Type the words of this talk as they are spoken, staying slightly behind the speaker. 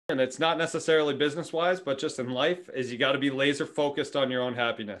and it's not necessarily business wise, but just in life, is you got to be laser focused on your own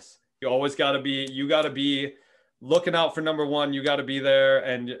happiness. You got to be looking out for number one. You got to be there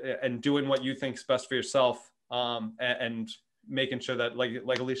and doing what you think's best for yourself. And making sure that,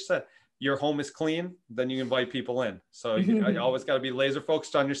 like Alicia said, your home is clean, then you invite people in. So you always got to be laser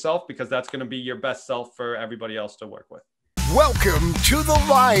focused on yourself, because that's going to be your best self for everybody else to work with. Welcome to the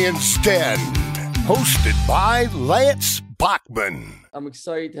Lion's Den, hosted by Lance Bachman. I'm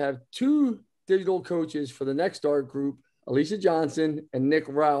excited to have two digital coaches for the Nexstar group, Alicia Johnston and Nick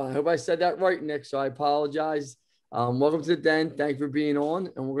Rao. I hope I said that right, Nick, so I apologize. Welcome to the Den. Thank you for being on.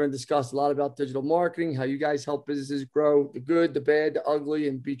 And we're going to discuss a lot about digital marketing, how you guys help businesses grow, the good, the bad, the ugly,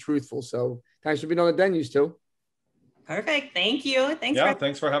 and be truthful. So thanks for being on the Den, you two. Perfect. Thank you.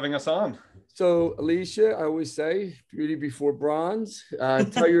 Thanks for having us on. So Alicia, I always say beauty before bronze.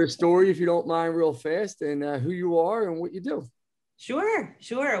 Tell your story, if you don't mind, real fast, and who you are and what you do. Sure.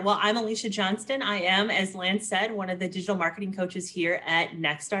 Well, I'm Alicia Johnston. I am, as Lance said, one of the digital marketing coaches here at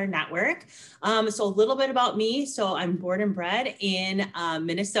Nexstar Network. So a little bit about me. So I'm born and bred in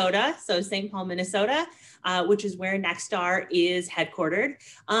Minnesota, so St. Paul, Minnesota, which is where Nexstar is headquartered.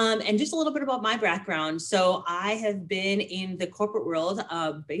 And just a little bit about my background. So I have been in the corporate world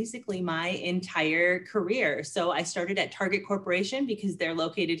basically my entire career. So I started at Target Corporation, because they're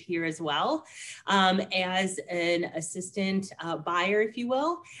located here as well, as an assistant buyer, if you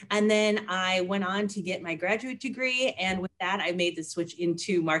will. And then I went on to get my graduate degree. And with that, I made the switch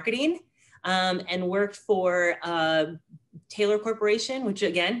into marketing and worked for Taylor Corporation, which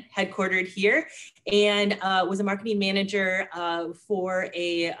again, headquartered here, and was a marketing manager for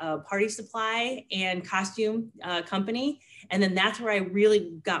a party supply and costume company. And then that's where I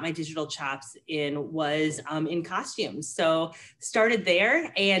really got my digital chops was in costumes. So started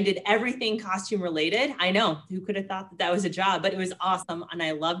there and did everything costume related. I know, who could have thought that was a job, but it was awesome and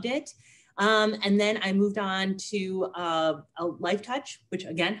I loved it. And then I moved on to a Life Touch, which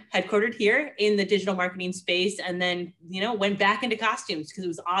again, headquartered here in the digital marketing space. And then, went back into costumes because it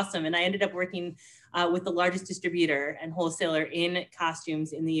was awesome. And I ended up working with the largest distributor and wholesaler in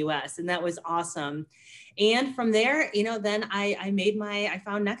costumes in the US. And that was awesome. And from there, then I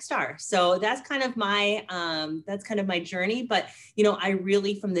found Nexstar. So that's kind of my journey. But, I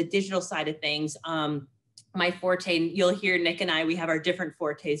really, from the digital side of things, my forte, you'll hear Nick and we have our different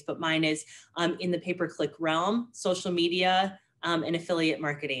fortes, but mine is in the pay-per-click realm, social media, and affiliate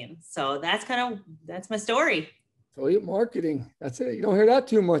marketing. So that's my story. Affiliate marketing. That's it. You don't hear that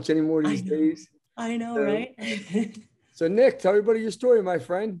too much anymore these days. I know, right? So Nick, tell everybody your story, my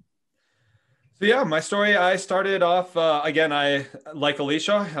friend. So yeah, my story, I started off, again, I, like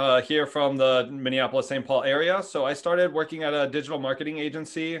Alicia, here from the Minneapolis, St. Paul area. So I started working at a digital marketing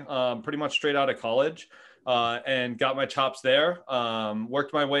agency pretty much straight out of college. And got my chops there,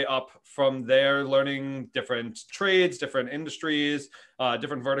 worked my way up from there, learning different trades, different industries,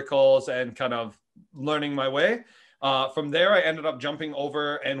 different verticals, and kind of learning my way. From there, I ended up jumping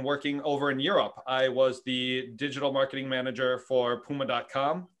over and working over in Europe. I was the digital marketing manager for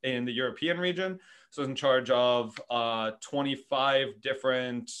Puma.com in the European region. So I was in charge of 25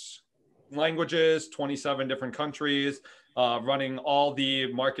 different languages, 27 different countries, running all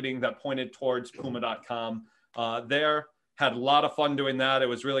the marketing that pointed towards Puma.com there. Had a lot of fun doing that. It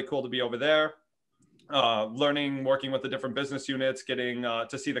was really cool to be over there, learning, working with the different business units, getting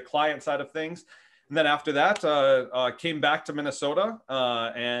to see the client side of things. And then after that, came back to Minnesota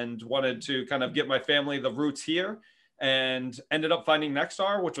and wanted to kind of get my family, the roots here, and ended up finding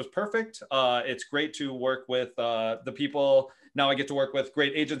Nexstar, which was perfect. It's great to work with the people. Now I get to work with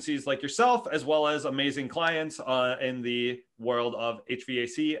great agencies like yourself, as well as amazing clients in the world of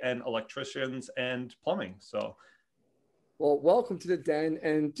HVAC and electricians and plumbing. So, well, welcome to the Den.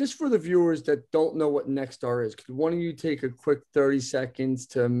 And just for the viewers that don't know what Nexstar is, could one of you take a quick 30 seconds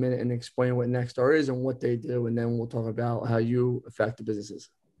to a minute and explain what Nexstar is and what they do? And then we'll talk about how you affect the businesses.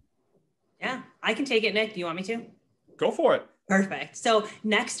 Yeah, I can take it, Nick. Do you want me to? Go for it. Perfect. So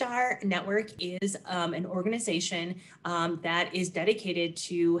Nexstar Network is an organization that is dedicated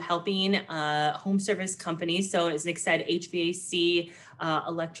to helping home service companies. So as Nick said, HVAC,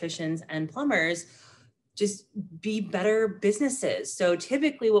 electricians, and plumbers just be better businesses. So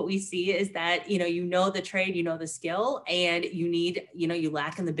typically what we see is that, you know the trade, the skill, and you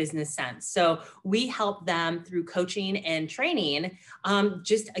lack in the business sense. So we help them through coaching and training,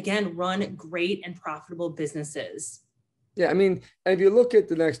 just again, run great and profitable businesses. Yeah, I mean, and if you look at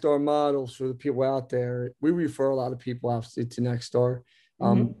the Nexstar models for the people out there, we refer a lot of people obviously to Nexstar.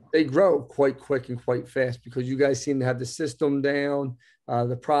 They grow quite quick and quite fast because you guys seem to have the system down,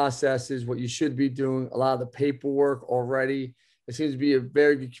 the processes, what you should be doing, a lot of the paperwork already. it seems to be a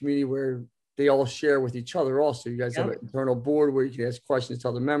very good community where they all share with each other. Also, you guys have an internal board where you can ask questions to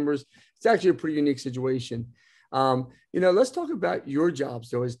other members. It's actually a pretty unique situation. Let's talk about your jobs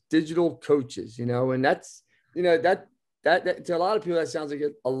though as digital coaches, and that's, that to a lot of people, that sounds like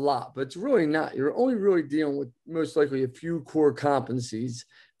a lot, but it's really not. You're only really dealing with most likely a few core competencies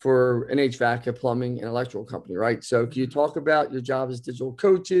for an HVAC, a plumbing, and electrical company, right? So can you talk about your job as digital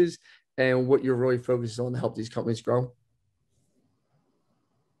coaches and what you're really focused on to help these companies grow?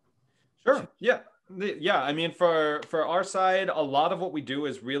 Sure. Yeah. Yeah. I mean, for our side, a lot of what we do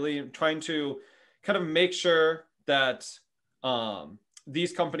is really trying to kind of make sure that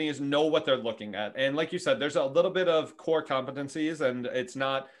these companies know what they're looking at. And like you said, there's a little bit of core competencies, and it's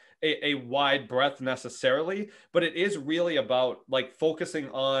not a wide breadth necessarily, but it is really about like focusing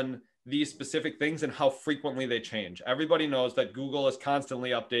on these specific things and how frequently they change. Everybody knows that Google is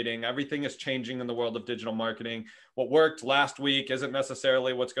constantly updating. Everything is changing in the world of digital marketing. What worked last week isn't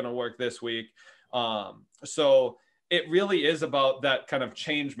necessarily what's going to work this week. So it really is about that kind of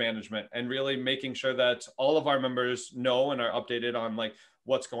change management and really making sure that all of our members know and are updated on like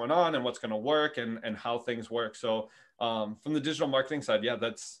what's going on and what's going to work and how things work. So from the digital marketing side, yeah,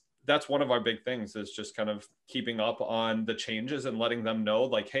 that's one of our big things, is just kind of keeping up on the changes and letting them know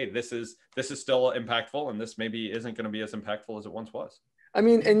like, hey, this is still impactful, and this maybe isn't going to be as impactful as it once was. I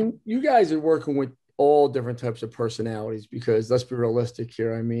mean, and you guys are working with all different types of personalities, because let's be realistic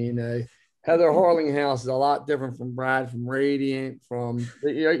here. I mean, Heather Harlinghouse is a lot different from Brad from Radiant,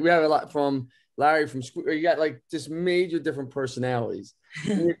 we have a lot from Larry from school. You got like just major different personalities.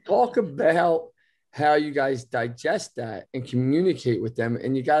 Can you talk about how you guys digest that and communicate with them?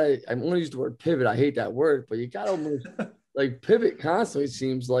 And I'm going to use the word pivot. I hate that word, but you got to almost like pivot constantly, it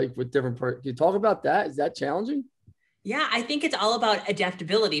seems like, with different can you talk about that? Is that challenging? Yeah, I think it's all about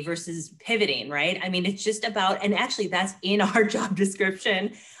adaptability versus pivoting, right? I mean, it's just about, and actually that's in our job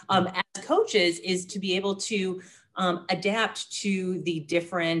description as coaches, is to be able to adapt to the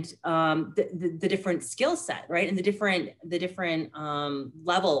different the different skill set, right? And the different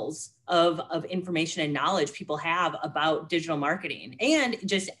levels of information and knowledge people have about digital marketing, and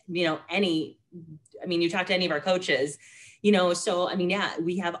just, you talk to any of our coaches, so I mean, yeah,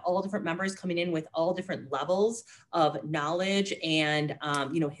 we have all different members coming in with all different levels of knowledge and,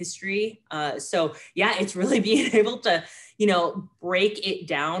 history. So yeah, it's really being able to, break it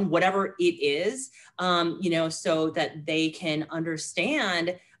down, whatever it is, so that they can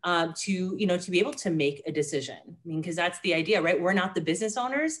understand to be able to make a decision. I mean, because that's the idea, right? We're not the business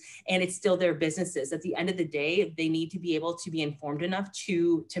owners, and it's still their businesses. At the end of the day, they need to be able to be informed enough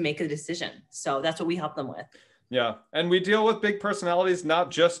to make a decision. So that's what we help them with. Yeah. And we deal with big personalities,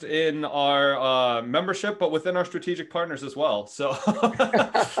 not just in our membership, but within our strategic partners as well. So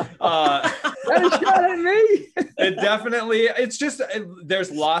that is shot at me. It's just, there's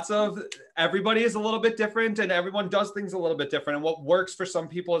everybody is a little bit different, and everyone does things a little bit different. And what works for some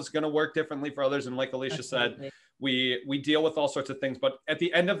people is going to work differently for others. And like Alicia said, we deal with all sorts of things, but at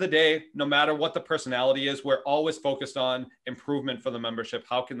the end of the day, no matter what the personality is, we're always focused on improvement for the membership.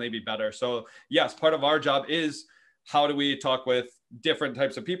 How can they be better? So yes, part of our job is how do we talk with different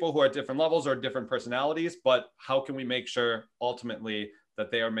types of people who are at different levels or different personalities, but how can we make sure ultimately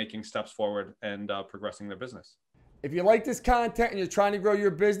that they are making steps forward and progressing their business? If you like this content and you're trying to grow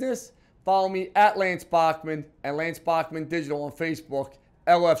your business, follow me at Lance Bachman and Lance Bachman Digital on Facebook.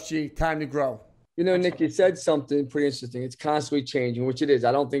 LFG, time to grow. Nick, you said something pretty interesting. It's constantly changing, which it is.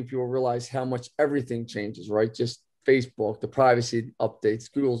 I don't think people realize how much everything changes, right? Just Facebook, the privacy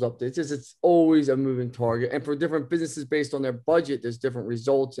updates, Google's updates. It's always a moving target. And for different businesses based on their budget, there's different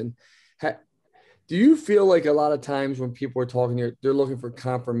results. And do you feel like a lot of times when people are talking here, they're looking for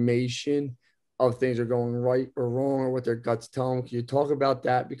confirmation of things are going right or wrong, or what their guts tell them? Can you talk about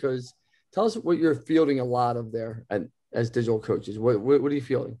that? Because tell us what you're fielding a lot of there as digital coaches. What are you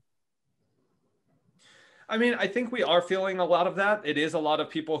feeling? I mean, I think we are feeling a lot of that. It is a lot of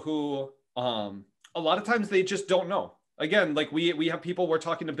people who, a lot of times they just don't know. Again, like we have people, we're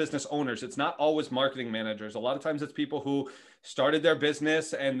talking to business owners. It's not always marketing managers. A lot of times it's people who started their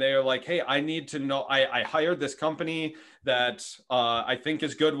business and they're like, hey, I need to know, I hired this company that I think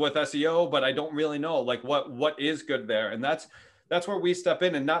is good with SEO, but I don't really know like what is good there. And that's where we step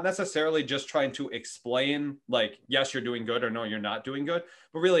in, and not necessarily just trying to explain like, yes, you're doing good, or no, you're not doing good.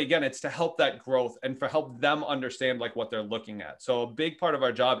 But really, again, it's to help that growth and for help them understand like what they're looking at. So a big part of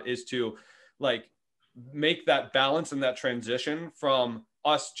our job is to like make that balance and that transition from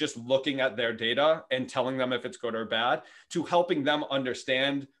us just looking at their data and telling them if it's good or bad, to helping them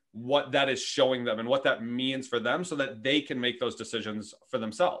understand what that is showing them and what that means for them, so that they can make those decisions for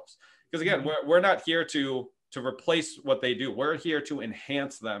themselves. Because again, we're not here to to replace what they do. We're here to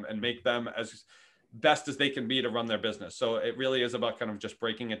enhance them and make them as best as they can be to run their business. So it really is about kind of just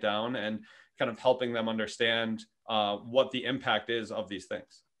breaking it down and kind of helping them understand what the impact is of these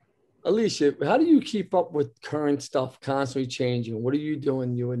things. Alicia, how do you keep up with current stuff constantly changing? What are you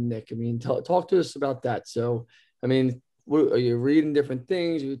doing, you and Nick? I mean, talk to us about that. So, I mean, are you reading different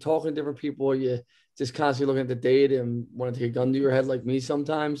things? Are you talking to different people? Are you just constantly looking at the data and want to take a gun to your head like me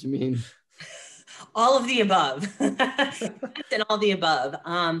sometimes? I mean, all of the above. And all the above.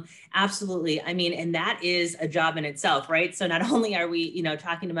 Absolutely. I mean, and that is a job in itself, right? So not only are we,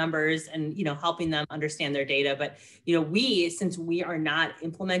 talking to members and, helping them understand their data, but, since we are not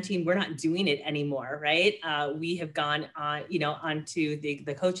implementing, we're not doing it anymore, right? We have gone on, onto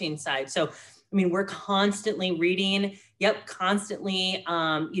the coaching side. So, I mean, we're constantly reading, constantly,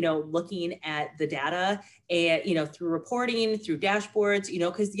 looking at the data and, through reporting, through dashboards,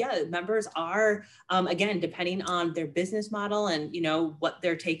 because members are, again, depending on their business model and, what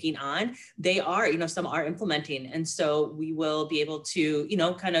they're taking on, they are, some are implementing. And so we will be able to,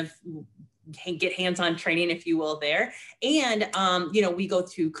 kind of get hands-on training, if you will, there. And, we go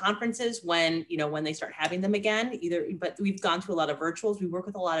to conferences when they start having them again, but we've gone to a lot of virtuals. We work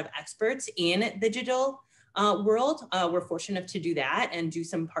with a lot of experts in the digital world. We're fortunate to do that and do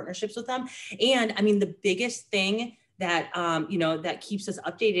some partnerships with them. And I mean, the biggest thing that, that keeps us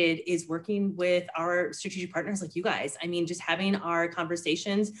updated is working with our strategic partners like you guys. I mean, just having our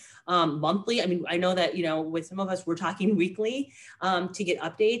conversations monthly. I mean, I know that, with some of us, we're talking weekly to get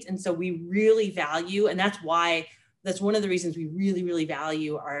updates. And so we really value, and that's one of the reasons we really, really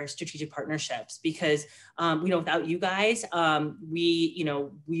value our strategic partnerships, because, without you guys,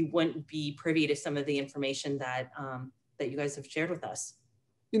 we wouldn't be privy to some of the information that you guys have shared with us.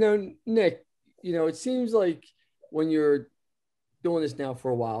 Nick, it seems like when you're doing this now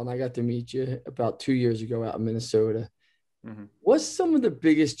for a while, and I got to meet you about 2 years ago out in Minnesota, what's some of the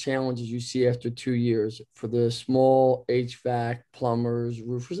biggest challenges you see after 2 years for the small HVAC, plumbers,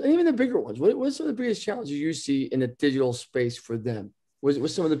 roofers, and even the bigger ones? What's some of the biggest challenges you see in the digital space for them?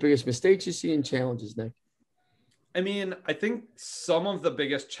 What's some of the biggest mistakes you see and challenges, Nick? I mean, I think some of the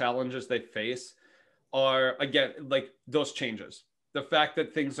biggest challenges they face are, again, like those changes. The fact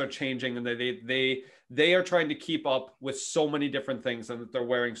that things are changing and they are trying to keep up with so many different things and that they're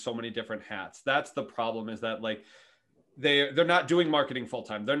wearing so many different hats. That's the problem, is that like they're not doing marketing full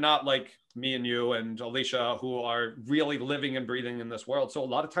time. They're not like me and you and Alicia, who are really living and breathing in this world. So a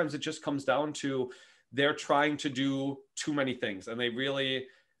lot of times it just comes down to they're trying to do too many things and they really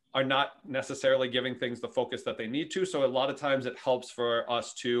are not necessarily giving things the focus that they need to. So a lot of times it helps for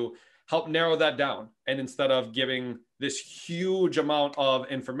us to help narrow that down. And instead of giving this huge amount of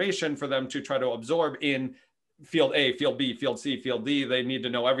information for them to try to absorb in field A, field B, field C, field D, they need to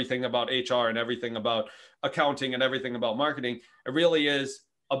know everything about HR and everything about accounting and everything about marketing. It really is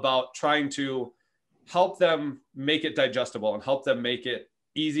about trying to help them make it digestible and help them make it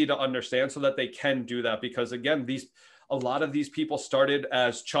easy to understand so that they can do that. Because again, a lot of these people started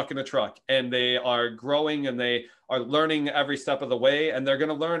as Chuck in a truck, and they are growing and they are learning every step of the way, and they're going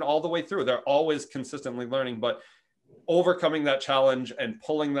to learn all the way through. They're always consistently learning, but overcoming that challenge and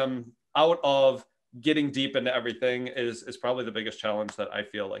pulling them out of getting deep into everything is probably the biggest challenge that I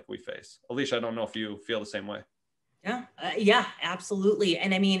feel like we face. Alicia, I don't know if you feel the same way. Yeah, absolutely.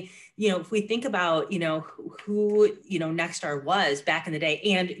 And I mean, if we think about, who, Nexstar was back in the day,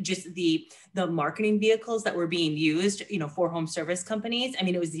 and just the marketing vehicles that were being used, for home service companies. I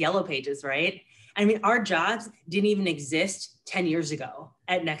mean, it was the Yellow Pages, right? I mean, our jobs didn't even exist 10 years ago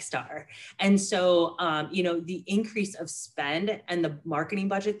at Nexstar. And so, the increase of spend and the marketing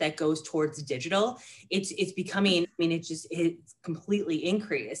budget that goes towards digital, it's becoming, I mean, it's completely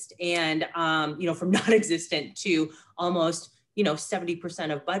increased. And, from non-existent to almost,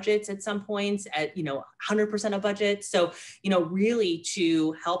 70% of budgets at some points, at, 100% of budgets. So, really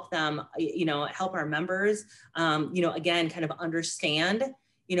to help them, help our members, again, kind of understand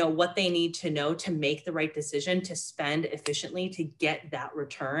what they need to know to make the right decision, to spend efficiently, to get that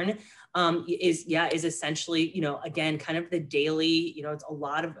return, is essentially, again, kind of the daily,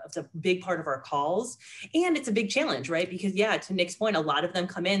 it's a big part of our calls, and it's a big challenge, right? Because to Nick's point, a lot of them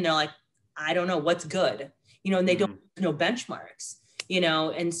come in, they're like, I don't know what's good, and they don't know benchmarks,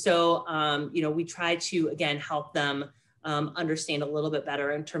 and so, we try to, again, help them understand a little bit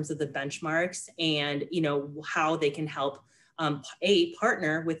better in terms of the benchmarks and, how they can help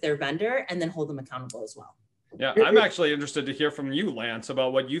partner with their vendor and then hold them accountable as well. Yeah, I'm actually interested to hear from you, Lance,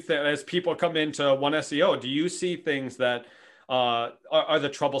 about what you think as people come into One SEO. Do you see things that are the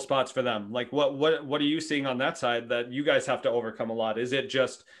trouble spots for them? Like what are you seeing on that side that you guys have to overcome a lot? Is it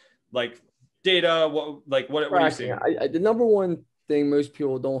just like data? What are you seeing? The number one thing most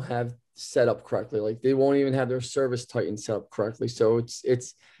people don't have set up correctly, like they won't even have their service titan set up correctly. So it's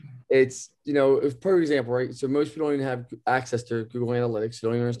if, for example, right? So most people don't even have access to Google Analytics. They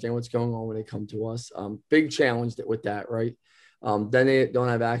don't even understand what's going on when they come to us. Big challenge with that, right? Then they don't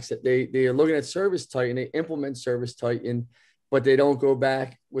have access. They are looking at service titan. They implement service titan, but they don't go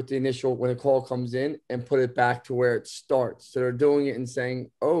back with the initial when a call comes in and put it back to where it starts. So they're doing it and saying,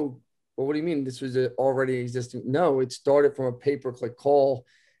 "Oh, well, what do you mean this was already existing?" No, it started from a pay-per-click call.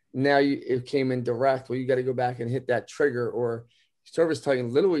 Now it came in direct. Well, you got to go back and hit that trigger, or service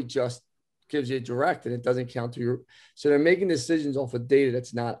titan literally just gives you direct and it doesn't count to your. So they're making decisions off of data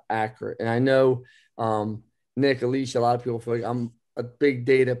that's not accurate. And I know Nick, Alicia, a lot of people feel like I'm a big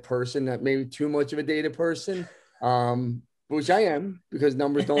data person, that maybe too much of a data person, which I am, because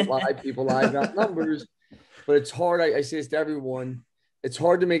numbers don't lie. People lie about numbers, but it's hard. I say this to everyone. It's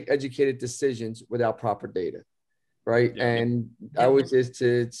hard to make educated decisions without proper data. Right. Yeah. And I would say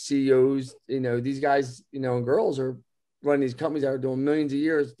to CEOs, these guys, and girls are running these companies that are doing millions of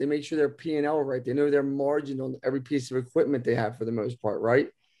years. They make sure their P&L right. They know their margin on every piece of equipment they have for the most part. Right.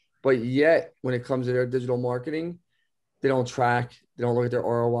 But yet when it comes to their digital marketing, they don't track, they don't look at their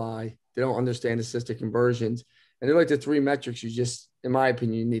ROI. They don't understand assisted conversions. And they're like the three metrics you just, in my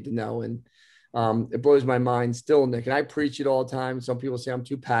opinion, you need to know. And it blows my mind still, Nick. And I preach it all the time. Some people say I'm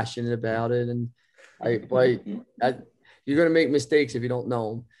too passionate about it. And you're going to make mistakes if you don't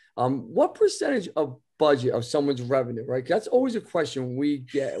know them. What percentage of budget of someone's revenue, right? That's always a question we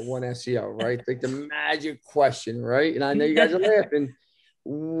get at One SEO, right? Like the magic question, right? And I know you guys are laughing.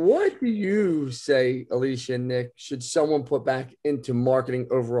 What do you say, Alicia and Nick, should someone put back into marketing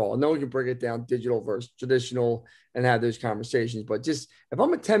overall? I know we can break it down digital versus traditional and have those conversations, but just if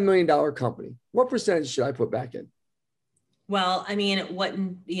I'm a $10 million company, what percentage should I put back in? Well, I mean, what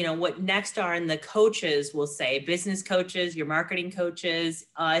Nexstar and the coaches will say, business coaches, your marketing coaches,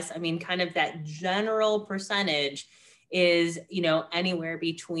 us, I mean, kind of that general percentage is, anywhere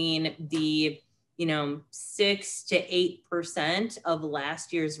between the, 6 to 8% of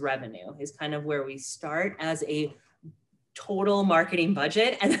last year's revenue is kind of where we start as a total marketing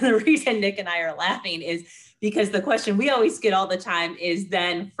budget. And then the reason Nick and I are laughing is because the question we always get all the time is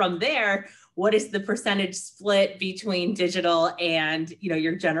then from there, what is the percentage split between digital and,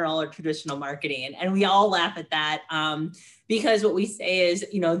 your general or traditional marketing? And we all laugh at that because what we say is,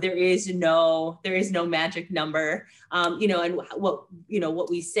 there is no magic number, and what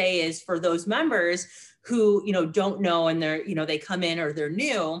we say is for those members who, don't know and they're, they come in or they're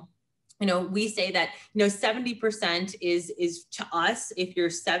new, we say that, 70% is to us, if you're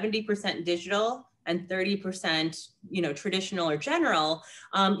 70% digital and 30%, traditional or general,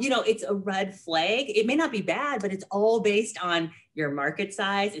 it's a red flag. It may not be bad, but it's all based on your market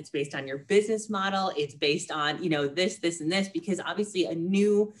size. It's based on your business model. It's based on, this, and this, because obviously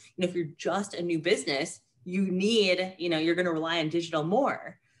if you're just a new business, you need, you're going to rely on digital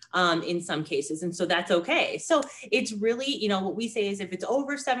more. In some cases. And so that's okay. So it's really, what we say is if it's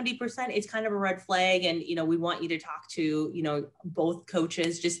over 70%, it's kind of a red flag. And, we want you to talk to, both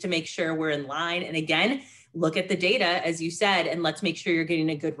coaches just to make sure we're in line. And again, look at the data, as you said, and let's make sure you're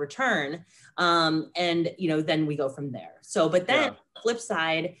getting a good return. And, then we go from there. So, but then on the flip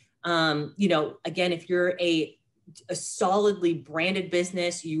side, again, if you're a solidly branded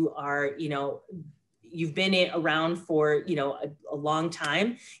business, you are, you've been around for, a long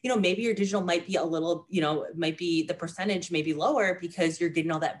time, maybe your digital might be a little, might be the percentage may be lower because you're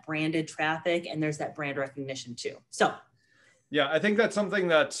getting all that branded traffic and there's that brand recognition too. So. Yeah, I think that's something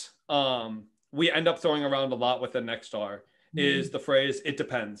that we end up throwing around a lot with the Nexstar is the phrase, it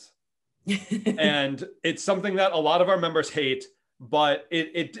depends. And it's something that a lot of our members hate, but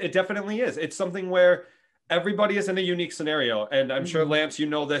it definitely is. It's something where everybody is in a unique scenario. And I'm sure, Lance,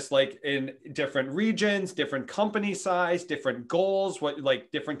 this, like in different regions, different company size, different goals,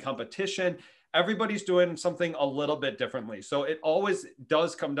 different competition, everybody's doing something a little bit differently. So it always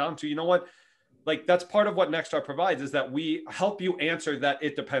does come down to, that's part of what Nexstar provides is that we help you answer that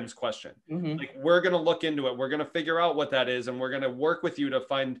it depends question. We're going to look into it. We're going to figure out what that is. And we're going to work with you to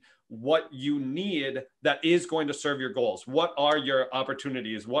find what you need that is going to serve your goals. What are your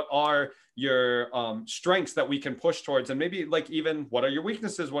opportunities? What are your strengths that we can push towards? And maybe even what are your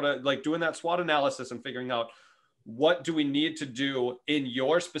weaknesses? What are doing that SWOT analysis and figuring out what do we need to do in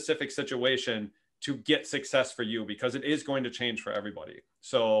your specific situation to get success for you, because it is going to change for everybody.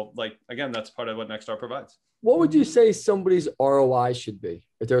 So again, that's part of what Nexstar provides. What would you say somebody's ROI should be?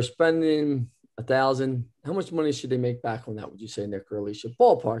 If they're spending $1,000, how much money should they make back on that? Would you say, Nick or Alicia?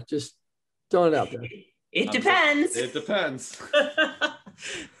 Ballpark, just throwing it out there. It depends. It depends.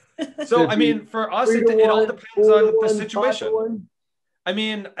 So, I mean, for us, it all depends on the situation. I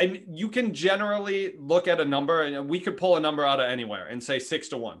mean, you can generally look at a number, and we could pull a number out of anywhere and say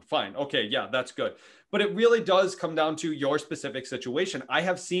 6-1. Fine. Okay. Yeah, that's good. But it really does come down to your specific situation. I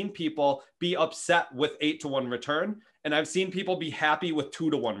have seen people be upset with 8-1 return, and I've seen people be happy with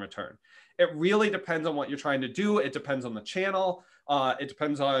 2-1 return. It really depends on what you're trying to do. It depends on the channel. It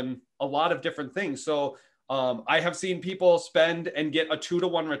depends on a lot of different things. So I have seen people spend and get a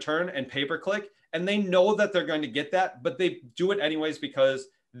 2-1 return and pay-per-click, and they know that they're going to get that, but they do it anyways because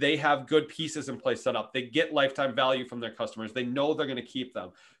they have good pieces in place set up. They get lifetime value from their customers. They know they're going to keep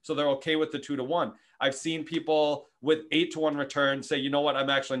them. So they're okay with the 2-1. I've seen people with 8-1 return say, you know what, I'm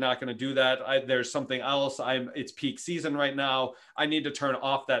actually not going to do that. There's something else. It's peak season right now. I need to turn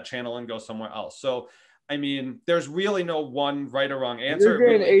off that channel and go somewhere else. So, I mean, there's really no one right or wrong answer.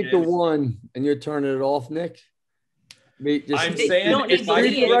 You're getting 8-1 and you're turning it off, Nick. I'm saying if I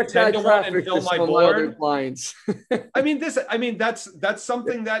get 10-1 and fill my board, I mean, that's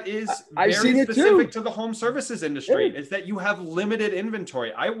something that is very specific to the home services industry, is that you have limited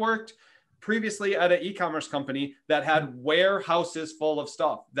inventory. I worked previously at an e-commerce company that had warehouses full of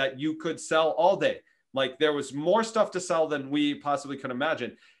stuff that you could sell all day. Like, there was more stuff to sell than we possibly could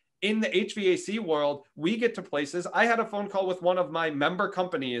imagine. In the HVAC world, we get to places. I had a phone call with one of my member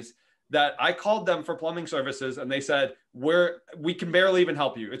companies that I called them for plumbing services, and they said, we can barely even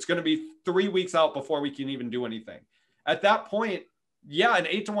help you. It's going to be 3 weeks out before we can even do anything. At that point, yeah, an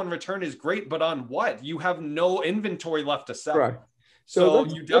 8-1 return is great, but on what? You have no inventory left to sell. Right. So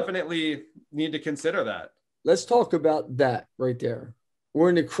you definitely need to consider that. Let's talk about that right there. We're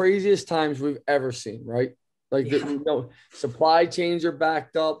in the craziest times we've ever seen, right? Like, supply chains are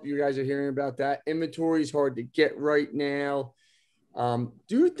backed up. You guys are hearing about that. Inventory is hard to get right now. Do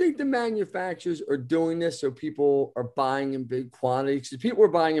you think the manufacturers are doing this so people are buying in big quantities? Because people are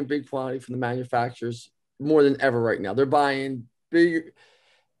buying in big quantity from the manufacturers more than ever right now. They're buying big.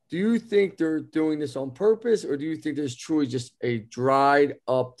 Do you think they're doing this on purpose, or do you think there's truly just a dried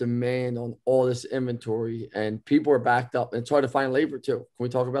up demand on all this inventory and people are backed up and it's hard to find labor too? Can we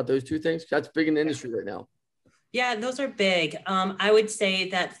talk about those two things? That's big in the industry right now. Yeah, those are big. I would say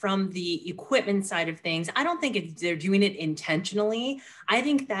that from the equipment side of things, I don't think they're doing it intentionally. I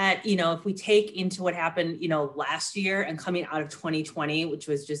think that, if we take into what happened, last year and coming out of 2020, which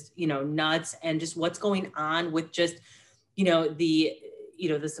was just, nuts, and just what's going on with just,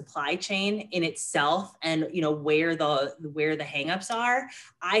 the supply chain in itself and, where the hangups are,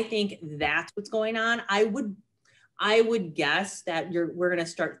 I think that's what's going on. I would guess that we're going to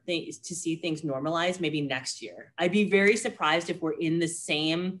start to see things normalize maybe next year. I'd be very surprised if we're in the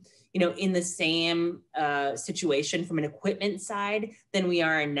same situation from an equipment side than we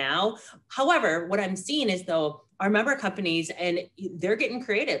are now. However, what I'm seeing is, though, our member companies, and they're getting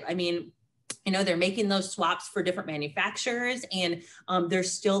creative. I mean, they're making those swaps for different manufacturers, and they're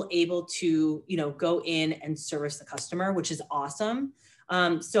still able to, go in and service the customer, which is awesome.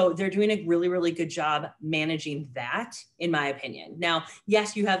 So they're doing a really, really good job managing that, in my opinion. Now,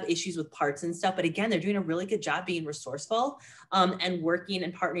 yes, you have issues with parts and stuff, but again, they're doing a really good job being resourceful and working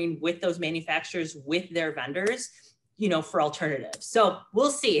and partnering with those manufacturers, with their vendors, for alternatives. So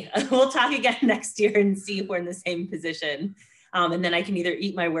we'll see. We'll talk again next year and see if we're in the same position. And then I can either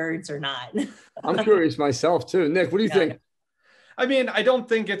eat my words or not. I'm curious myself too. Nick, what do you think? I mean, I don't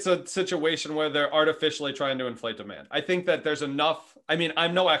think it's a situation where they're artificially trying to inflate demand. I think that there's enough. I mean,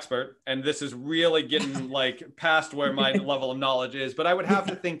 I'm no expert, and this is really getting like past where my level of knowledge is, but I would have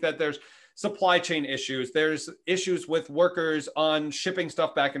to think that there's supply chain issues. There's issues with workers on shipping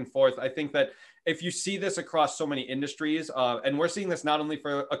stuff back and forth. I think that if you see this across so many industries, and we're seeing this not only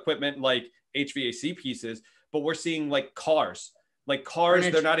for equipment like HVAC pieces, but we're seeing like cars. Like cars,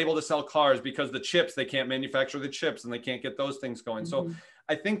 they're not able to sell cars because the chips, they can't manufacture the chips and they can't get those things going. Mm-hmm. So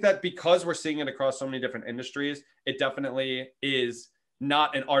I think that because we're seeing it across so many different industries, it definitely is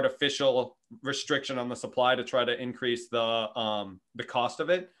not an artificial restriction on the supply to try to increase the cost of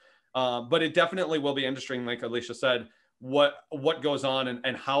it. But it definitely will be interesting, like Alicia said, what goes on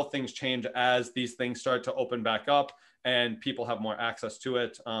and how things change as these things start to open back up and people have more access to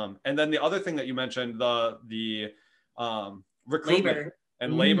it. And then the other thing that you mentioned, the recruitment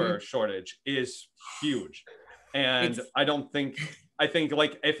and labor shortage is huge. And I think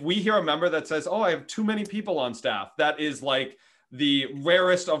like if we hear a member that says, oh, I have too many people on staff, that is like the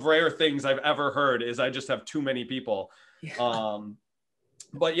rarest of rare things I've ever heard, is I just have too many people. Yeah.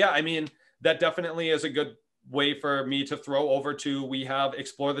 But yeah, I mean, that definitely is a good way for me to throw over to, we have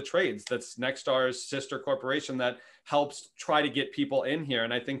Explore the Trades. That's Nexstar's sister corporation that helps try to get people in here.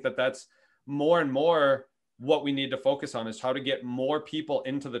 And I think that that's more and more what we need to focus on is how to get more people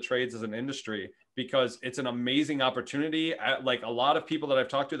into the trades as an industry, because it's an amazing opportunity. Like a lot of people that I've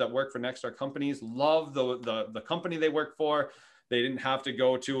talked to that work for Nexstar companies love the company they work for. They didn't have to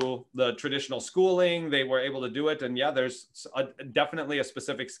go to the traditional schooling. They were able to do it. And yeah, there's definitely a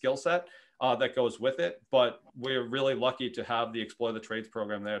specific skill set that goes with it. But we're really lucky to have the Explore the Trades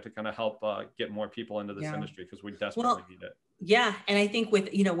program there to kind of help get more people into this industry, because we desperately need it. Yeah. And I think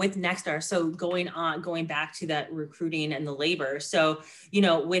with Nexstar, so going back to that recruiting and the labor. So, we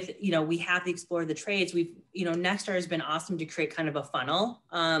have the Explore the Trades. Nexstar has been awesome to create kind of a funnel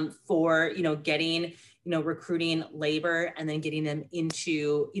for, getting, recruiting labor and then getting them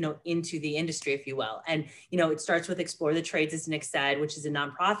into the industry, if you will. And, it starts with Explore the Trades, as Nick said, which is a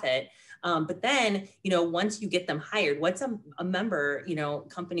nonprofit. But then, once you get them hired, once a member,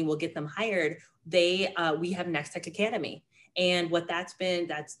 company will get them hired, we have Next Tech Academy. And what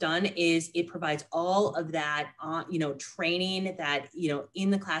that's done is it provides all of that, training that, in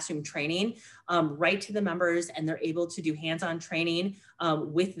the classroom training, right to the members, and they're able to do hands-on training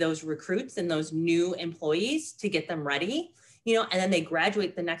with those recruits and those new employees to get them ready, and then they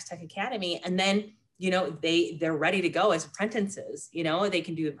graduate the Next Tech Academy, and then, they're ready to go as apprentices. They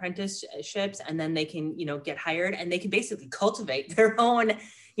can do apprenticeships, and then they can, get hired, and they can basically cultivate their own,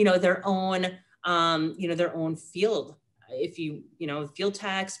 their own field. If field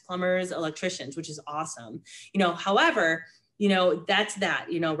techs, plumbers, electricians, which is awesome. However, that's that,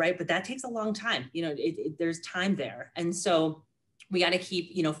 right. But that takes a long time, there's time there. And so we got to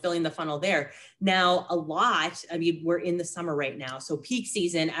keep, filling the funnel there. Now, we're in the summer right now. So peak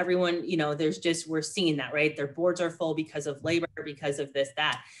season, everyone, we're seeing that, right? Their boards are full because of labor, because of this,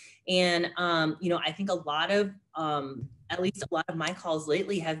 that. And, I think a lot of my calls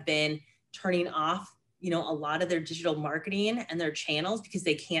lately have been turning off a lot of their digital marketing and their channels because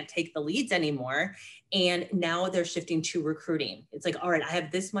they can't take the leads anymore. And now they're shifting to recruiting. It's like, all right, I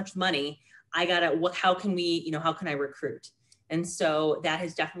have this much money. How can I recruit? And so that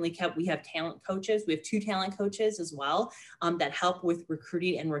has definitely we have talent coaches. We have 2 talent coaches as well that help with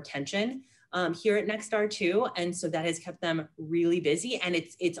recruiting and retention here at Nexstar too. And so that has kept them really busy. And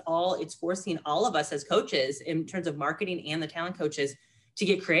it's forcing all of us as coaches in terms of marketing and the talent coaches to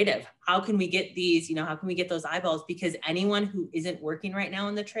get creative. How can we get how can we get those eyeballs? Because anyone who isn't working right now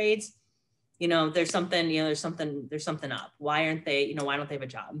in the trades, there's something up. Why aren't they, why don't they have a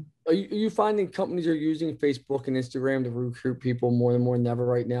job? Are you finding companies are using Facebook and Instagram to recruit people more and more than ever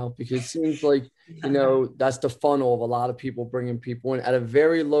right now? Because it seems like, that's the funnel of a lot of people bringing people in at a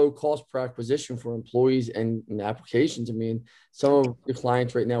very low cost per acquisition for employees and applications. I mean, some of the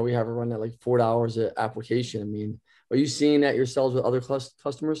clients right now, we have a run at like $4 an application. I mean, are you seeing that yourselves with other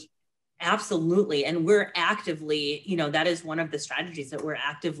customers? Absolutely. And we're actively, that is one of the strategies that we're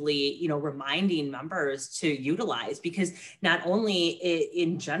actively, reminding members to utilize, because not only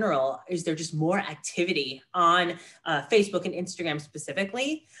in general, is there just more activity on Facebook and Instagram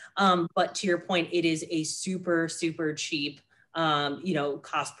specifically. But to your point, it is a super, super cheap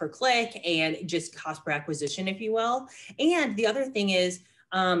cost per click and just cost per acquisition, if you will. And the other thing is,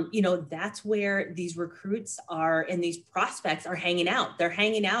 that's where these recruits are and these prospects are hanging out. They're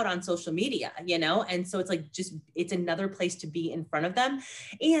hanging out on social media, and so it's like, it's another place to be in front of them.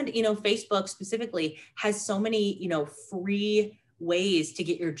 And, Facebook specifically has so many, free ways to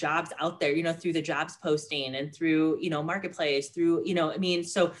get your jobs out there, through the jobs posting and through, Marketplace, through,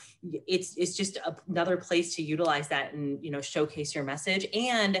 so it's just another place to utilize that and, showcase your message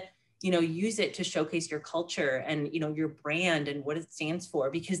and, use it to showcase your culture and, your brand and what it stands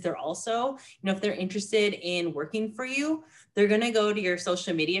for, because they're also, if they're interested in working for you, they're going to go to your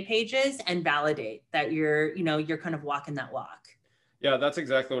social media pages and validate that you're kind of walking that walk. Yeah, that's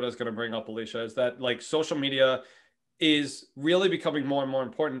exactly what I was going to bring up, Alicia, is that like social media is really becoming more and more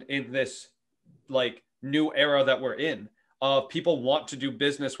important in this like new era that we're in. People want to do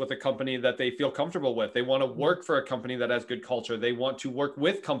business with a company that they feel comfortable with. They want to work for a company that has good culture. They want to work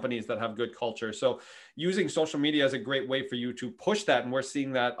with companies that have good culture. So using social media is a great way for you to push that. And we're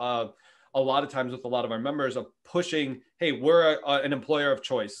seeing that a lot of times with a lot of our members of pushing, hey, we're an employer of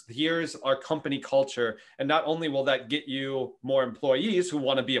choice. Here's our company culture. And not only will that get you more employees who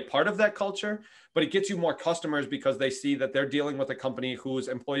want to be a part of that culture, but it gets you more customers because they see that they're dealing with a company whose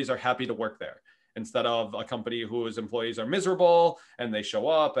employees are happy to work there, instead of a company whose employees are miserable and they show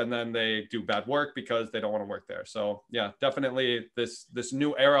up and then they do bad work because they don't want to work there. So yeah, definitely this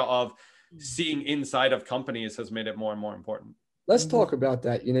new era of seeing inside of companies has made it more and more important. Let's talk about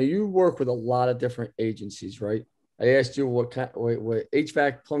that. You work with a lot of different agencies, right? I asked you what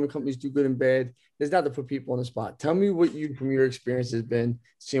HVAC plumbing companies do good and bad. It's not to put people on the spot. Tell me what from your experience has been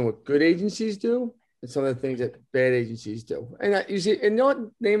seeing what good agencies do and some of the things that bad agencies do. And you see, and not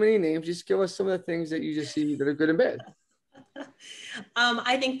name any names, just give us some of the things that you just see that are good and bad.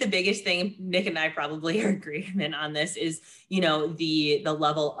 I think the biggest thing, Nick and I probably are agreement on this, is, the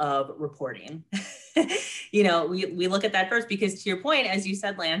level of reporting. We look at that first, because to your point, as you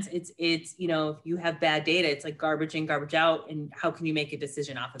said, Lance, it's if you have bad data, it's like garbage in, garbage out, and how can you make a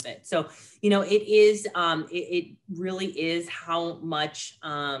decision off of it? So, it really is how much,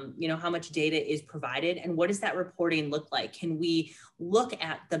 how much data is provided, and what does that reporting look like? Can we look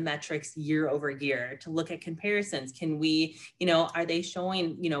at the metrics year over year to look at comparisons? Can we, are they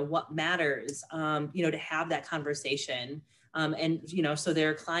showing, what matters, to have that conversation? And, so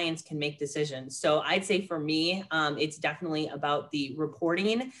their clients can make decisions. So I'd say for me, it's definitely about the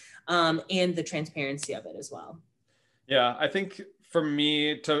reporting and the transparency of it as well. Yeah, I think for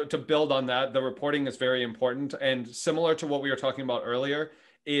me to build on that, the reporting is very important. And similar to what we were talking about earlier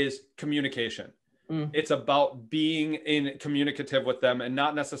is communication. It's about being communicative with them, and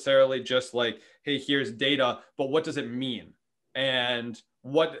not necessarily just like, hey, here's data, but what does it mean? And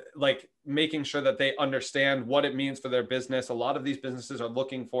making sure that they understand what it means for their business. A lot of these businesses are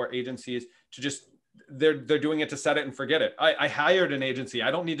looking for agencies to just, they're doing it to set it and forget it. I hired an agency.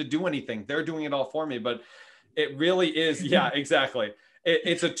 I don't need to do anything. They're doing it all for me, but it really is. Yeah, exactly.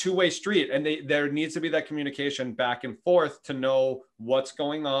 It's a two-way street, and there needs to be that communication back and forth to know what's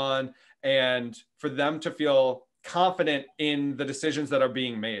going on, and for them to feel confident in the decisions that are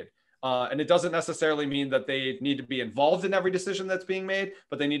being made. And it doesn't necessarily mean that they need to be involved in every decision that's being made,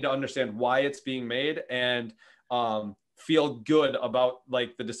 but they need to understand why it's being made, and feel good about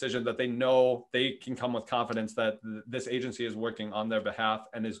the decision, that they know they can come with confidence that this agency is working on their behalf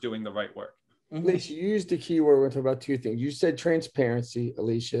and is doing the right work. Alicia, you used the key word. We're going to talk about two things. You said transparency,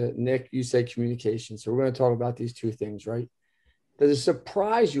 Alicia. Nick, you said communication. So we're going to talk about these two things, right? Does it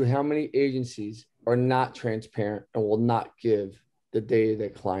surprise you how many agencies are not transparent and will not give the data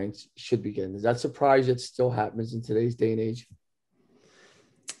that clients should be getting? Does that surprise you? It still happens in today's day and age.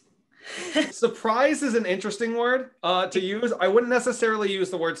 Surprise is an interesting word to use. I wouldn't necessarily use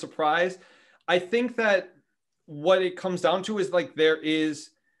the word surprise. I think that what it comes down to is there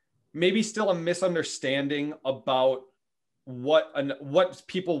is maybe still a misunderstanding about what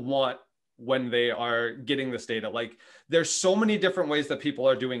people want when they are getting this data. There's so many different ways that people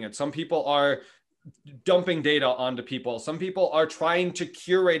are doing it. Some people are dumping data onto people. Some people are trying to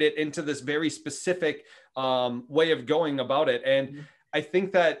curate it into this very specific way of going about it. And I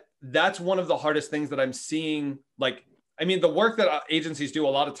think that that's one of the hardest things that I'm seeing. The work that agencies do a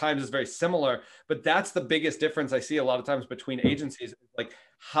lot of times is very similar, but that's the biggest difference I see a lot of times between agencies,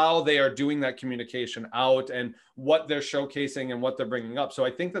 how they are doing that communication out and what they're showcasing and what they're bringing up. So I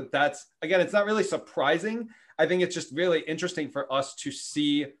think that that's, again, it's not really surprising. I think it's just really interesting for us to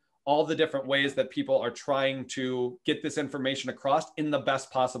see all the different ways that people are trying to get this information across in the best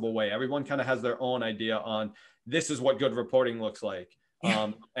possible way. Everyone kind of has their own idea on this is what good reporting looks like.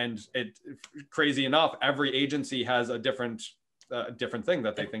 And crazy enough, every agency has a different thing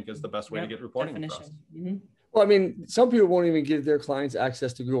that they think is the best way to get reporting across. Well, some people won't even give their clients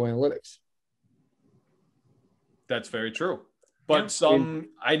access to Google Analytics. That's very true. But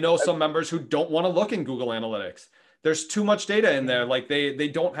I know some members who don't want to look in Google Analytics. There's too much data in there. They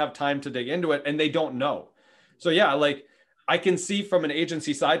don't have time to dig into it, and they don't know. So yeah, I can see from an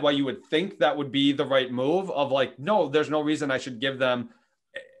agency side why you would think that would be the right move of no, there's no reason I should give them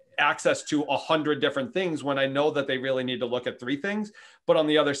access to 100 different things when I know that they really need to look at 3 things. But on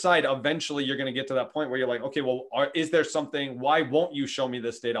the other side, eventually you're going to get to that point where you're like, okay, well, is there something, why won't you show me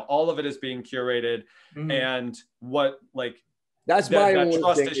this data? All of it is being curated. And what that's that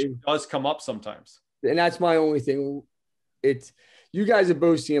trust issue does come up sometimes. And that's my only thing. It's, you guys are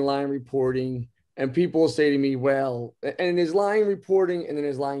both seeing line reporting, and people will say to me, well, and there's line reporting and then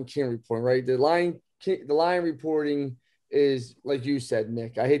there's line can reporting, right? The line reporting is, like you said,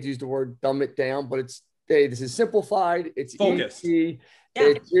 Nick, I hate to use the word dumb it down, but it's, hey, this is simplified. It's focused. Easy.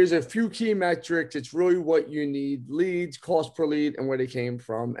 Yeah. Here's a few key metrics. It's really what you need: leads, cost per lead, and where they came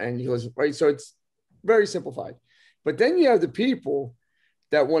from. And you listen, right? So it's very simplified. But then you have the people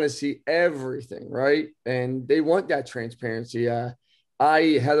that want to see everything, right? And they want that transparency.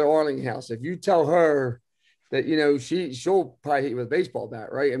 Heather Arlinghouse, if you tell her that, she'll probably hit you with a baseball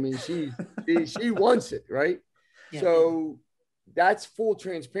bat, right? She wants it, right? Yeah. So that's full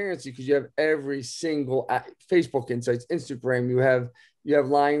transparency, because you have every single Facebook insights, Instagram, you have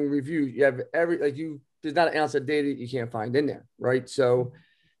line reviews, you have there's not an ounce of data that you can't find in there, right? So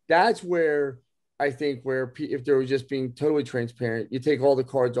that's where I think if they were just being totally transparent, you take all the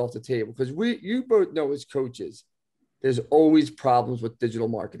cards off the table, because you both know as coaches, there's always problems with digital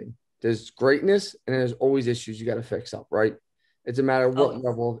marketing. There's greatness and there's always issues you got to fix up, right? It's a matter of what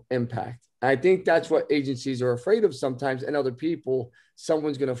level of impact. I think that's what agencies are afraid of sometimes, and other people.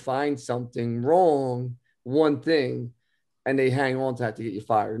 Someone's going to find something wrong, one thing, and they hang on to that to get you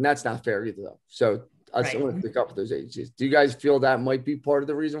fired. And that's not fair either, though. So I just want to pick up with those agencies. Do you guys feel that might be part of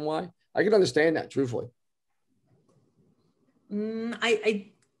the reason why? I can understand that, truthfully.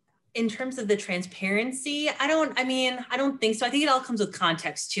 In terms of the transparency, I don't think so. I think it all comes with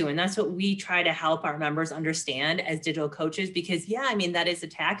context too. And that's what we try to help our members understand as digital coaches, because that is a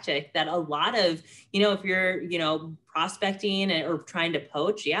tactic that a lot of, if you're, prospecting or trying to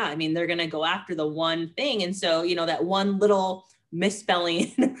poach, they're going to go after the one thing. And so, that one little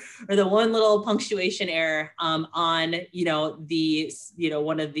misspelling or the one little punctuation error on, one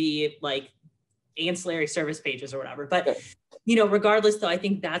of the like ancillary service pages or whatever. But regardless though, I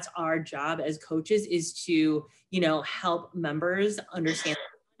think that's our job as coaches is to, help members understand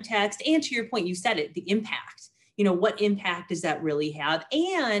the context. And to your point, you said it, the impact, what impact does that really have?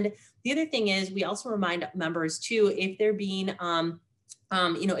 And the other thing is we also remind members too, if they're being,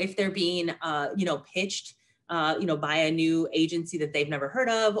 pitched, by a new agency that they've never heard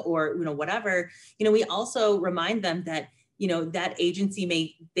of or, whatever, we also remind them that, that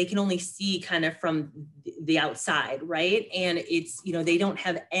agency they can only see kind of from the outside, right? And it's, they don't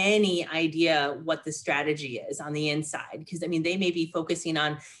have any idea what the strategy is on the inside, because they may be focusing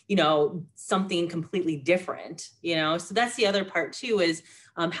on, something completely different, so that's the other part too, is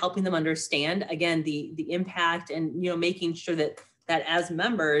helping them understand, again, the impact and, making sure that as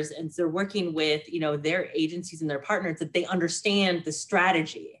members, and they're working with, their agencies and their partners, that they understand the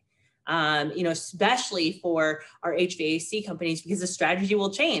strategy. Especially for our HVAC companies, because the strategy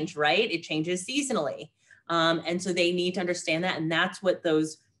will change, right? It changes seasonally. And so they need to understand that. And that's what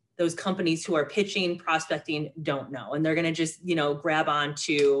those companies who are pitching, prospecting don't know. And they're going to just, grab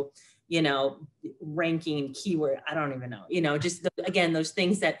onto, ranking keyword. I don't even know, again, those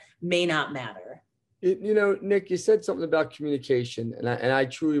things that may not matter. Nick, you said something about communication, and I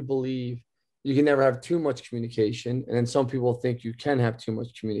truly believe you can never have too much communication. And then some people think you can have too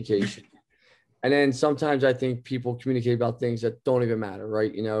much communication. And then sometimes I think people communicate about things that don't even matter,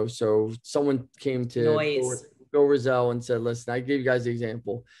 right? So someone came to Bill Rizzo and said, listen, I gave you guys the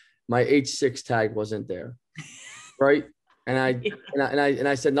example. My H6 tag wasn't there, right? And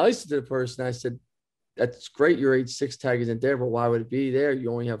I said nice to the person. I said, that's great. Your H6 tag isn't there, but why would it be there?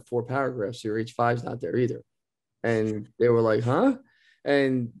 You only have 4 paragraphs. So your H5 is not there either. And they were like, huh?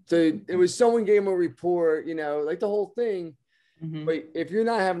 And it was someone gave them a report, like the whole thing. Mm-hmm. But if you're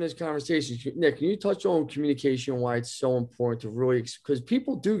not having this conversation, Nick, can you touch on communication, why it's so important to really, because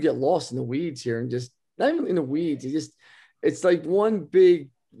people do get lost in the weeds here, and just not even in the weeds. It's like one big,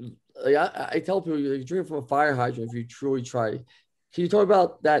 like I tell people, you're drinking from a fire hydrant if you truly try. Can you talk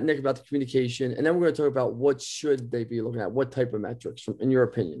about that, Nick, about the communication? And then we're going to talk about what should they be looking at, what type of metrics, in your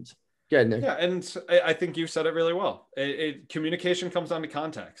opinions. Yeah, Nick. Yeah, and I think you said it really well. Communication comes down to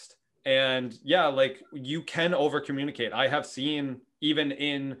context. And yeah, like you can over communicate. I have seen even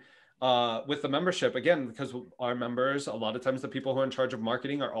in with the membership, again, because our members, a lot of times the people who are in charge of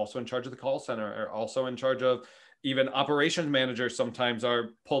marketing are also in charge of the call center, are also in charge of, even operations managers sometimes are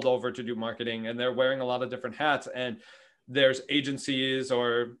pulled over to do marketing, and they're wearing a lot of different hats. And there's agencies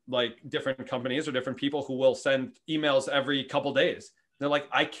or like different companies or different people who will send emails every couple days. They're like,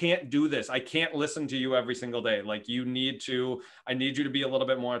 I can't do this. I can't listen to you every single day. Like I need you to be a little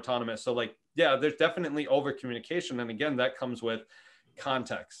bit more autonomous. So like, yeah, there's definitely over communication. And again, that comes with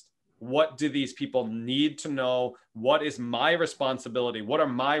context. What do these people need to know? What is my responsibility? What are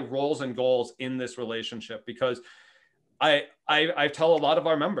my roles and goals in this relationship? Because I tell a lot of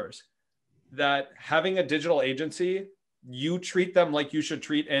our members that having a digital agency, you treat them like you should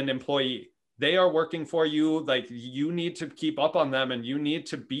treat an employee. They are working for you. Like you need to keep up on them, and you need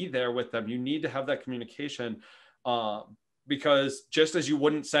to be there with them. You need to have that communication, because just as you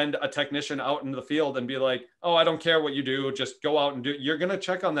wouldn't send a technician out into the field and be like, oh, I don't care what you do, just go out and do it. You're going to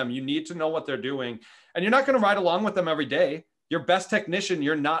check on them. You need to know what they're doing, and you're not going to ride along with them every day. Your best technician,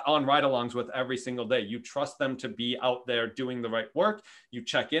 you're not on ride-alongs with every single day. You trust them to be out there doing the right work. You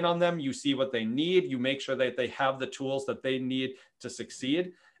check in on them. You see what they need. You make sure that they have the tools that they need to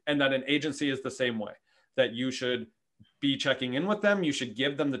succeed. And that an agency is the same way, that you should be checking in with them. You should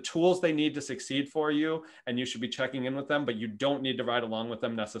give them the tools they need to succeed for you, and you should be checking in with them, but you don't need to ride along with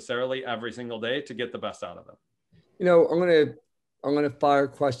them necessarily every single day to get the best out of them. I'm gonna fire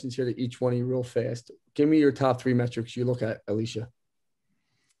questions here to each one of you real fast. Give me your top 3 metrics you look at, Alicia.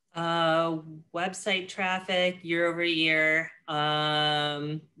 Website traffic year over year.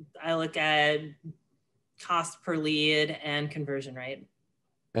 I look at cost per lead and conversion rate.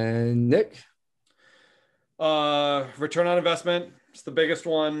 And Nick? Return on investment. It's the biggest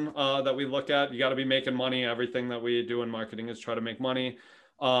one that we look at. You got to be making money. Everything that we do in marketing is try to make money.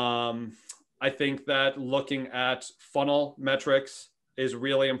 I think that looking at funnel metrics is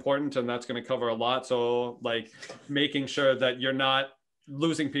really important, and that's going to cover a lot. So like making sure that you're not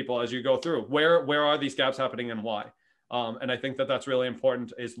losing people as you go through. Where are these gaps happening and why? And I think that that's really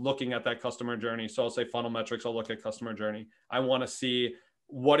important, is looking at that customer journey. So I'll say funnel metrics, I'll look at customer journey. I want to see,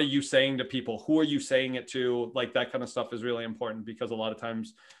 what are you saying to people? Who are you saying it to? Like that kind of stuff is really important, because a lot of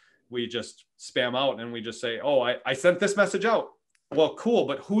times we just spam out and we just say, oh, I sent this message out. Well, cool,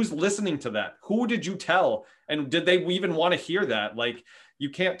 but who's listening to that? Who did you tell? And did they even want to hear that? Like, you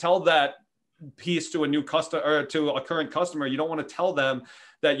can't tell that piece to a new customer or to a current customer. You don't want to tell them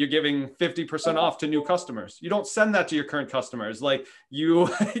that you're giving 50% off to new customers. You don't send that to your current customers. Like you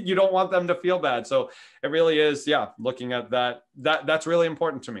don't want them to feel bad. So it really is, looking at that's really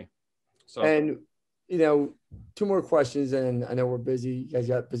important to me. So, and you know, two more questions, and I know we're busy. You guys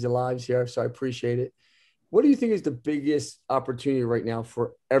got busy lives here, so I appreciate it. What do you think is the biggest opportunity right now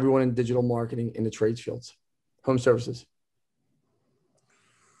for everyone in digital marketing in the trades fields, home services?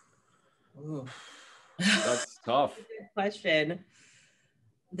 Ooh. That's tough. Good question.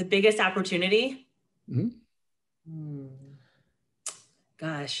 The biggest opportunity? Mm-hmm.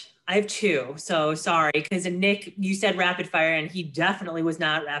 Gosh, I have two. So sorry, because Nick, you said rapid fire, and he definitely was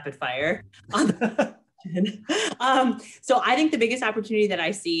not rapid fire. So I think the biggest opportunity that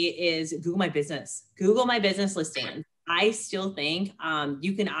I see is Google My Business listing. I still think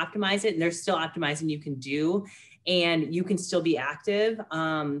you can optimize it, and there's still optimizing you can do, and you can still be active.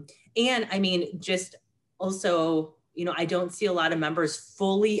 And I mean, just also, you know, I don't see a lot of members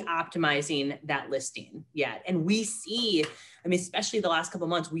fully optimizing that listing yet. And we see, I mean, especially the last couple of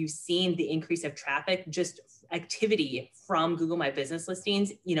months, we've seen the increase of traffic, just activity from Google My Business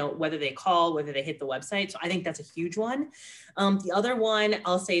listings, you know, whether they call, whether they hit the website. So I think that's a huge one. The other one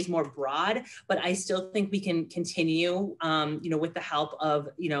I'll say is more broad, but I still think we can continue, you know, with the help of,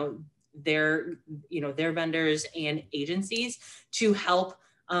 their vendors and agencies to help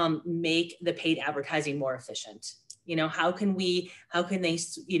make the paid advertising more efficient. You know, how can the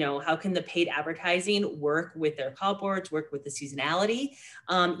paid advertising work with their call boards, work with the seasonality,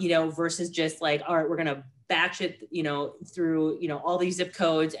 versus just like, all right, we're going to batch it, through, all these zip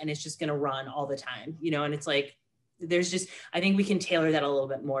codes, and it's just going to run all the time, and it's like, I think we can tailor that a little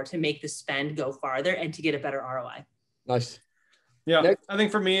bit more to make the spend go farther and to get a better ROI. Nice. Yeah. Nick? I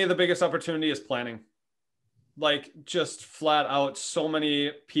think for me, the biggest opportunity is planning. Like, just flat out, so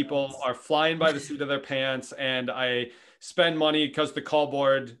many people are flying by the seat of their pants, and I spend money because the call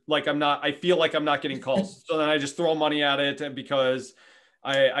board, I feel like I'm not getting calls. So then I just throw money at it because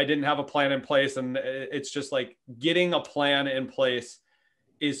I didn't have a plan in place. And it's just like, getting a plan in place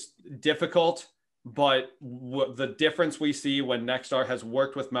is difficult, but the difference we see when Nexstar has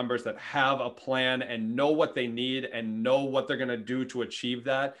worked with members that have a plan and know what they need and know what they're going to do to achieve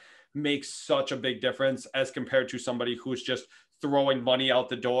that makes such a big difference, as compared to somebody who's just throwing money out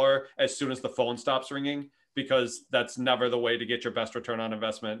the door as soon as the phone stops ringing, because that's never the way to get your best return on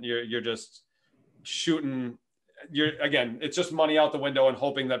investment. You're just shooting, it's just money out the window and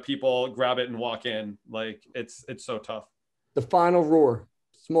hoping that people grab it and walk in. Like, it's so tough. The final roar,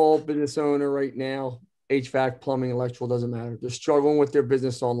 small business owner right now, HVAC, plumbing, electrical, doesn't matter. They're struggling with their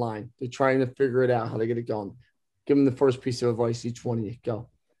business online. They're trying to figure it out, how to get it going. Give them the first piece of advice, each one of you. Go.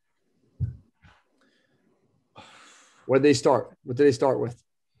 Where do they start? What do they start with?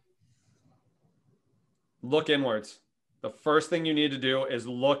 Look inwards. The first thing you need to do is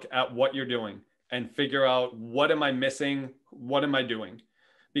look at what you're doing and figure out, what am I missing? What am I doing?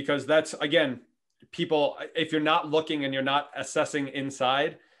 Because that's, again, people, if you're not looking and you're not assessing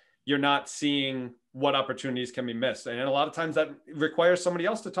inside, you're not seeing what opportunities can be missed. And a lot of times that requires somebody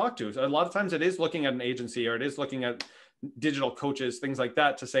else to talk to. So a lot of times it is looking at an agency, or it is looking at digital coaches, things like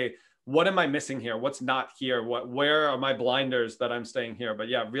that, to say, what am I missing here? What's not here? Where are my blinders that I'm staying here? But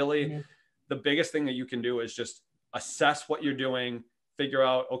yeah, really, the biggest thing that you can do is just assess what you're doing, figure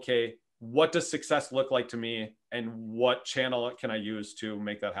out, okay, what does success look like to me, and what channel can I use to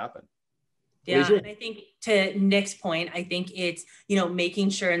make that happen? Yeah. And I think, to Nick's point, I think it's, making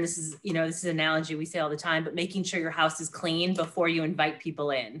sure, and this is an analogy we say all the time, but making sure your house is clean before you invite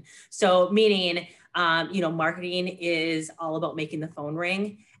people in. So meaning, marketing is all about making the phone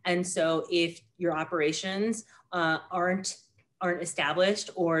ring. And so if your operations aren't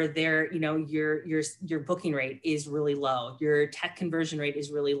established, or they're, your booking rate is really low, your tech conversion rate is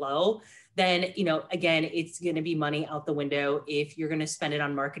really low, then, again, it's going to be money out the window if you're going to spend it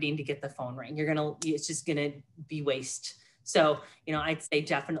on marketing to get the phone ring. It's just going to be waste So, I'd say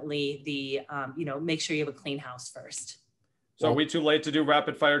definitely the, make sure you have a clean house first. So are we too late to do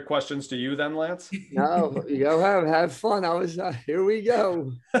rapid fire questions to you then, Lance? No, you go have fun. Here we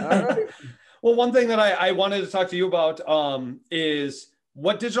go. All right. Well, one thing that I wanted to talk to you about is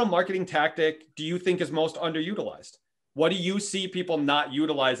what digital marketing tactic do you think is most underutilized? What do you see people not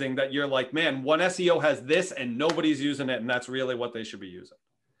utilizing that you're like, man, one SEO has this and nobody's using it, and that's really what they should be using?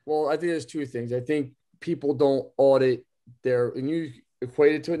 Well, I think there's two things. I think people don't audit and you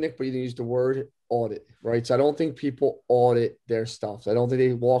equate it to it, Nick, but you didn't use the word audit, right? So I don't think people audit their stuff. So I don't think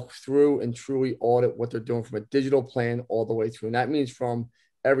they walk through and truly audit what they're doing from a digital plan all the way through. And that means from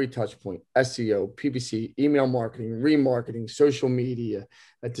every touch point, SEO, PPC, email marketing, remarketing, social media,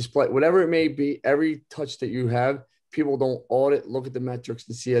 a display, whatever it may be, every touch that you have, people don't audit, look at the metrics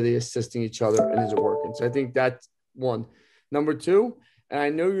and see how they're assisting each other and is it working. So I think that's one. Number two, and I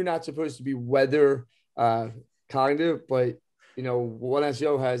know you're not supposed to be weather cognitive, but one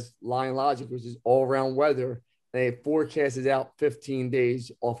SEO has Line Logic, which is all around weather. And it forecasts out 15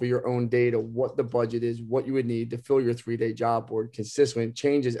 days off of your own data, what the budget is, what you would need to fill your 3-day job board consistently. It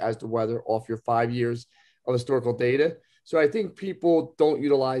changes as the weather off your 5 years of historical data. So I think people don't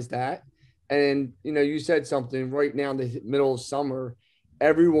utilize that. And, you said something right now in the middle of summer,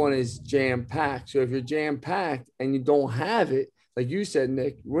 everyone is jam-packed. So if you're jam-packed and you don't have it, like you said,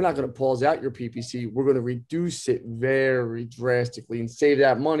 Nick, we're not going to pause out your PPC. We're going to reduce it very drastically and save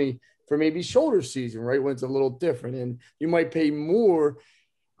that money for maybe shoulder season, right? When it's a little different and you might pay more.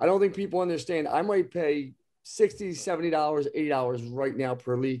 I don't think people understand. I might pay $60, $70, $80 right now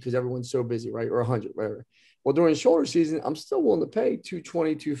per lead because everyone's so busy, right? Or 100, whatever. Well, during shoulder season, I'm still willing to pay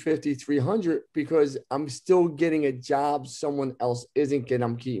 $220, $250, $300 because I'm still getting a job someone else isn't getting.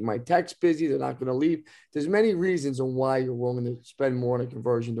 I'm keeping my techs busy. They're not going to leave. There's many reasons on why you're willing to spend more on a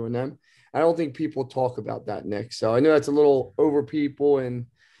conversion doing them. I don't think people talk about that, Nick. So I know that's a little over people,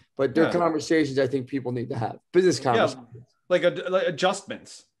 but they're conversations I think people need to have. Business conversations. Yeah, like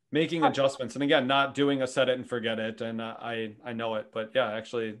adjustments. Making adjustments. And again, not doing a set it and forget it. And I know it, but yeah,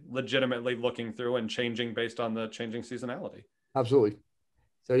 actually legitimately looking through and changing based on the changing seasonality. Absolutely.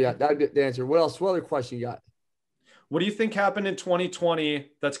 So yeah, that'd be the answer. What else? What other question you got? What do you think happened in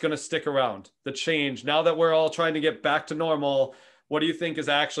 2020 that's going to stick around? The change, now that we're all trying to get back to normal, what do you think is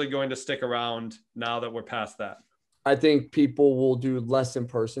actually going to stick around now that we're past that? I think people will do less in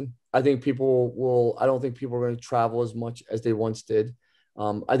person. I don't think people are going to travel as much as they once did.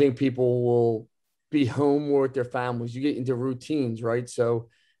 I think people will be home more with their families. You get into routines, right? So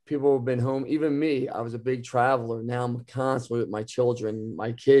people have been home. Even me, I was a big traveler. Now I'm constantly with my children,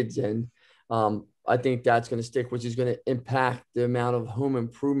 my kids. And I think that's going to stick, which is going to impact the amount of home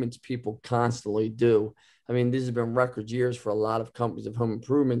improvements people constantly do. I mean, these have been record years for a lot of companies of home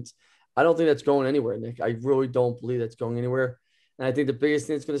improvements. I don't think that's going anywhere, Nick. I really don't believe that's going anywhere. And I think the biggest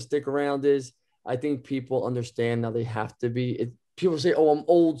thing that's going to stick around is I think people understand now they have to be. People say, oh, I'm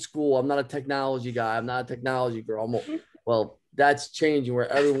old school. I'm not a technology guy. I'm not a technology girl. Well, that's changing where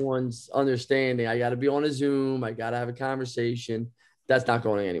everyone's understanding. I got to be on a Zoom. I got to have a conversation. That's not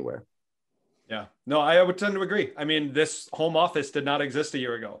going anywhere. Yeah, no, I would tend to agree. I mean, this home office did not exist a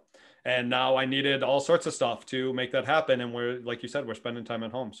year ago. And now I needed all sorts of stuff to make that happen. And we're, like you said, we're spending time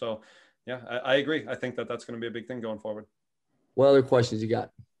at home. So yeah, I agree. I think that's going to be a big thing going forward. What other questions you got?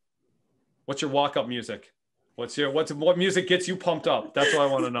 What's your walk-up music? What music gets you pumped up? That's what I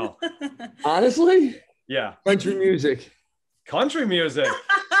want to know. Honestly? Yeah. Country music. Country music.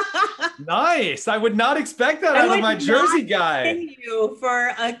 Nice. I would not expect that out of my Jersey guy. You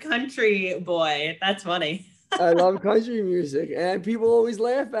for a country boy. That's funny. I love country music, and people always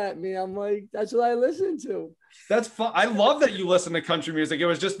laugh at me. I'm like, that's what I listen to. That's fun. I love that you listen to country music. It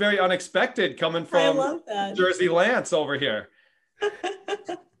was just very unexpected coming from Jersey Lance over here.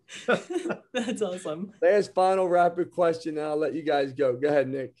 That's awesome. Last final rapid question, and I'll let you guys go. Go ahead,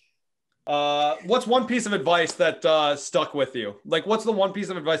 Nick. What's one piece of advice that stuck with you? Like, what's the one piece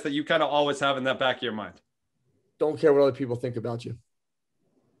of advice that you kind of always have in that back of your mind? Don't care what other people think about you.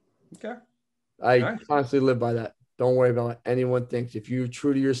 Okay. I constantly live by that. Don't worry about what anyone thinks. If you're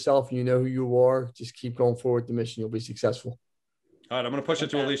true to yourself and you know who you are, just keep going forward with the mission. You'll be successful. All right. I'm going to push it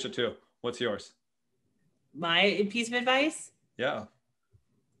to Alicia too. What's yours? My piece of advice? Yeah.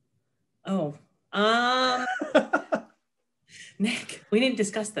 Oh, Nick, we didn't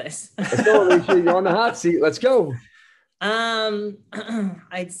discuss this. Let's go, Alicia. You're on the hot seat. Let's go.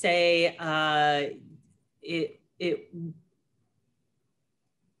 I'd say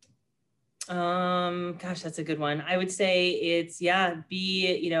gosh, that's a good one. I would say it's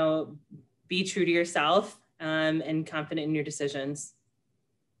be true to yourself and confident in your decisions.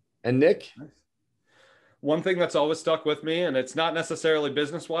 And Nick? one thing that's always stuck with me, and it's not necessarily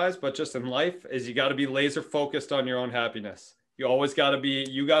business wise, but just in life, is you got to be laser focused on your own happiness. You always got to be,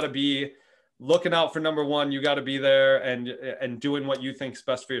 you got to be looking out for number one. You got to be there and doing what you think's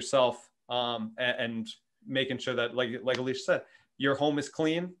best for yourself. And making sure that, like Alicia said, your home is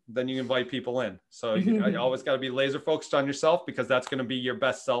clean, then you invite people in. So you always got to be laser focused on yourself, because that's going to be your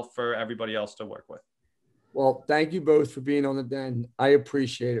best self for everybody else to work with. Well, thank you both for being on the Den. I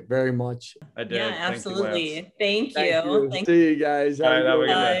appreciate it very much. I did. Yeah, absolutely. Thank you. See you guys. All right, have a good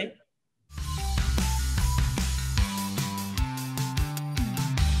day. Bye.